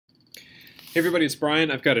Hey everybody, it's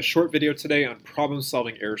Brian. I've got a short video today on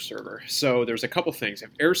problem-solving AirServer. So there's a couple things.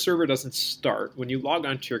 If AirServer doesn't start, when you log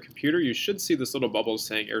onto your computer, you should see this little bubble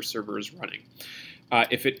saying AirServer is running.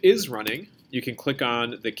 If it is running, you can click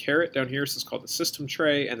on the caret down here. This is called the system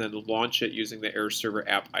tray, and then launch it using the AirServer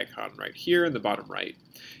app icon right here in the bottom right.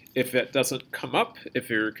 If it doesn't come up, if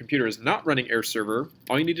your computer is not running AirServer,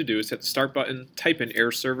 all you need to do is hit the start button, type in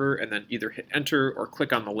AirServer, and then either hit enter or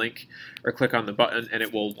click on the link or click on the button, and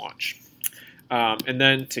it will launch. And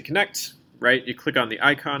then to connect, right, you click on the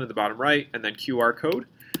icon in the bottom right and then QR code.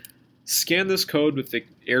 Scan this code with the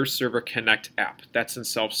AirServer Connect app. That's in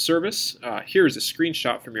self-service. Here's a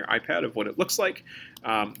screenshot from your iPad of what it looks like,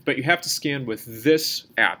 but you have to scan with this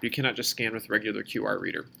app. You cannot just scan with regular QR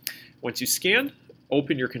reader. Once you scan,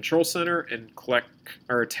 open your control center and click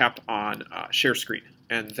or tap on share screen.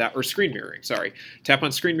 Or screen mirroring, sorry. Tap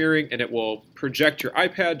on screen mirroring and it will project your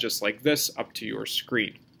iPad just like this up to your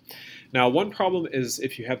screen. Now, one problem is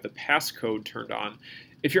if you have the passcode turned on,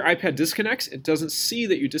 if your iPad disconnects, it doesn't see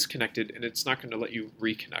that you disconnected and it's not going to let you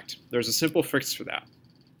reconnect. There's a simple fix for that.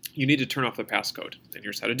 You need to turn off the passcode, and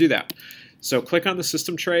here's how to do that. So click on the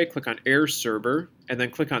system tray, click on AirServer, and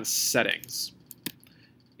then click on Settings.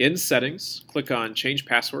 In Settings, click on Change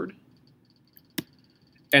Password,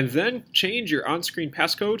 and then change your on-screen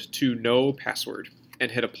passcode to no password. And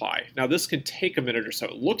hit apply. Now this can take a minute or so.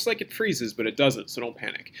 It looks like it freezes, but it doesn't, so don't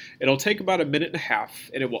panic. It'll take about a minute and a half,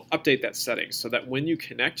 and it will update that setting so that when you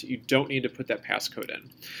connect, you don't need to put that passcode in.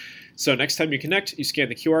 So next time you connect, you scan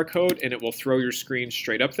the QR code, and it will throw your screen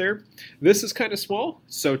straight up there. This is kind of small,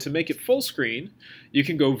 so to make it full screen, you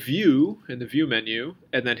can go View in the View menu,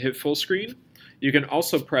 and then hit full screen. You can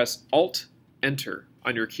also press Alt-Enter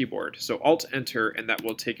on your keyboard. So Alt-Enter, and that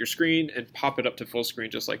will take your screen and pop it up to full screen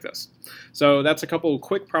just like this. So that's a couple of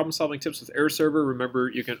quick problem-solving tips with AirServer. Remember,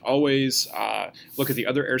 you can always look at the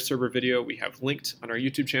other AirServer video we have linked on our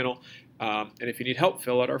YouTube channel. And if you need help,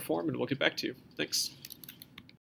 fill out our form and we'll get back to you. Thanks.